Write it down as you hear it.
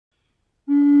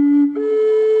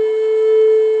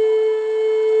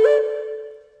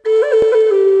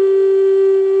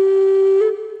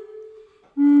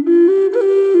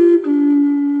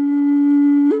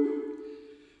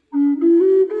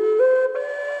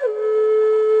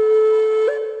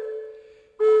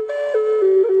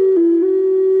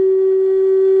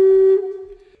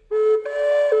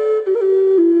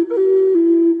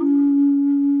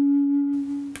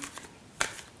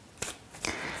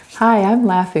I'm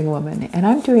Laughing Womyn, and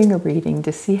I'm doing a reading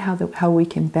to see how we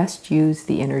can best use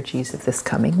the energies of this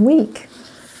coming week.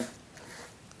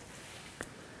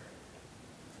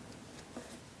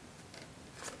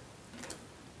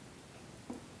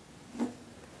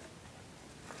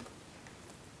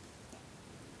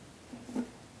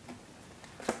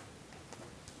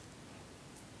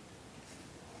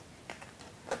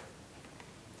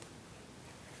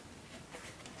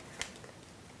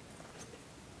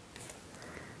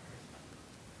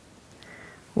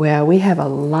 Well, we have a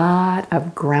lot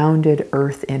of grounded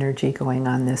earth energy going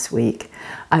on this week.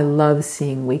 I love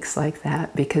seeing weeks like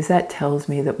that because that tells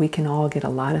me that we can all get a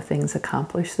lot of things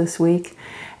accomplished this week,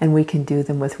 and we can do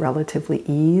them with relatively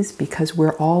ease because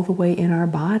we're all the way in our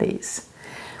bodies.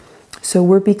 So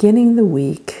we're beginning the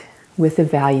week with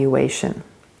evaluation.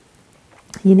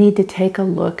 You need to take a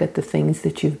look at the things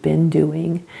that you've been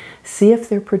doing, see if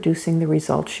they're producing the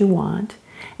results you want,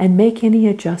 and make any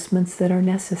adjustments that are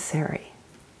necessary.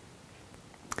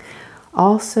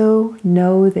 Also,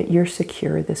 know that you're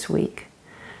secure this week.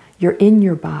 You're in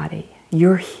your body.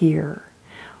 You're here.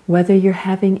 Whether you're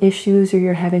having issues or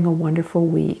you're having a wonderful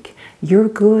week, you're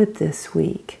good this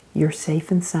week. You're safe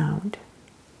and sound.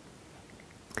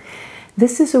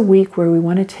 This is a week where we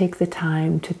want to take the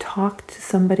time to talk to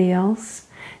somebody else,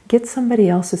 get somebody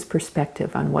else's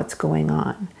perspective on what's going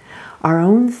on. Our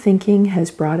own thinking has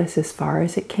brought us as far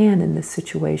as it can in this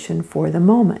situation for the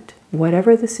moment,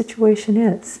 whatever the situation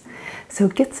is. So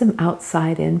get some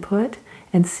outside input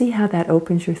and see how that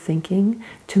opens your thinking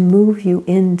to move you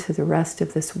into the rest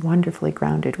of this wonderfully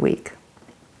grounded week.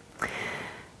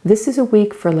 This is a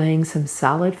week for laying some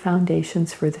solid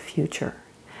foundations for the future.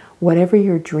 Whatever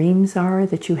your dreams are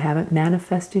that you haven't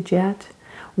manifested yet,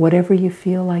 whatever you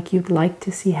feel like you'd like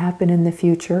to see happen in the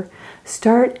future,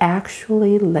 start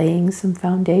actually laying some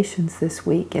foundations this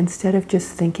week instead of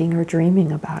just thinking or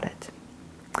dreaming about it.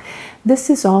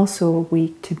 This is also a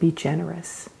week to be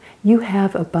generous. You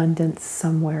have abundance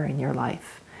somewhere in your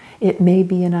life. It may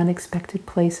be in unexpected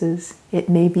places. It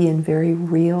may be in very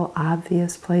real,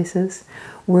 obvious places.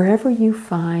 Wherever you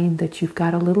find that you've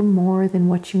got a little more than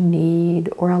what you need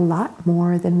or a lot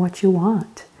more than what you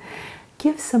want,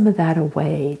 give some of that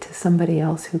away to somebody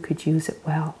else who could use it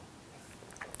well.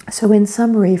 So in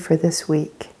summary for this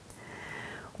week,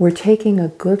 we're taking a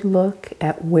good look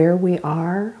at where we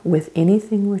are with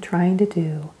anything we're trying to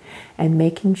do and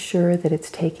making sure that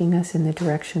it's taking us in the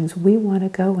directions we want to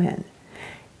go in.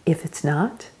 If it's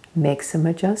not, make some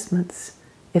adjustments.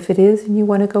 If it is and you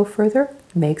want to go further,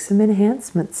 make some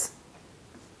enhancements.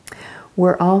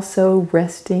 We're also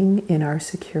resting in our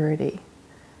security.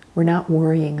 We're not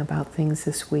worrying about things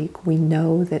this week. We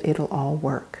know that it'll all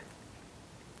work.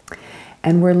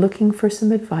 And we're looking for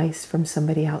some advice from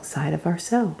somebody outside of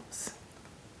ourselves.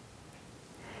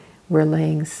 We're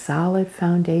laying solid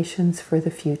foundations for the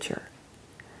future.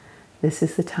 This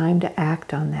is the time to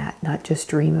act on that, not just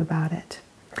dream about it.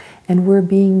 And we're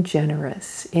being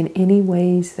generous in any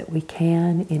ways that we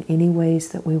can, in any ways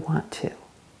that we want to.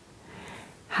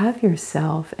 Have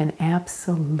yourself an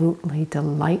absolutely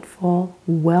delightful,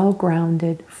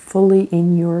 well-grounded, fully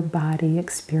in your body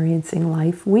experiencing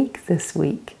life week this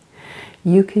week.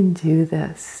 You can do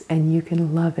this, and you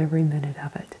can love every minute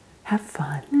of it. Have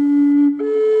fun.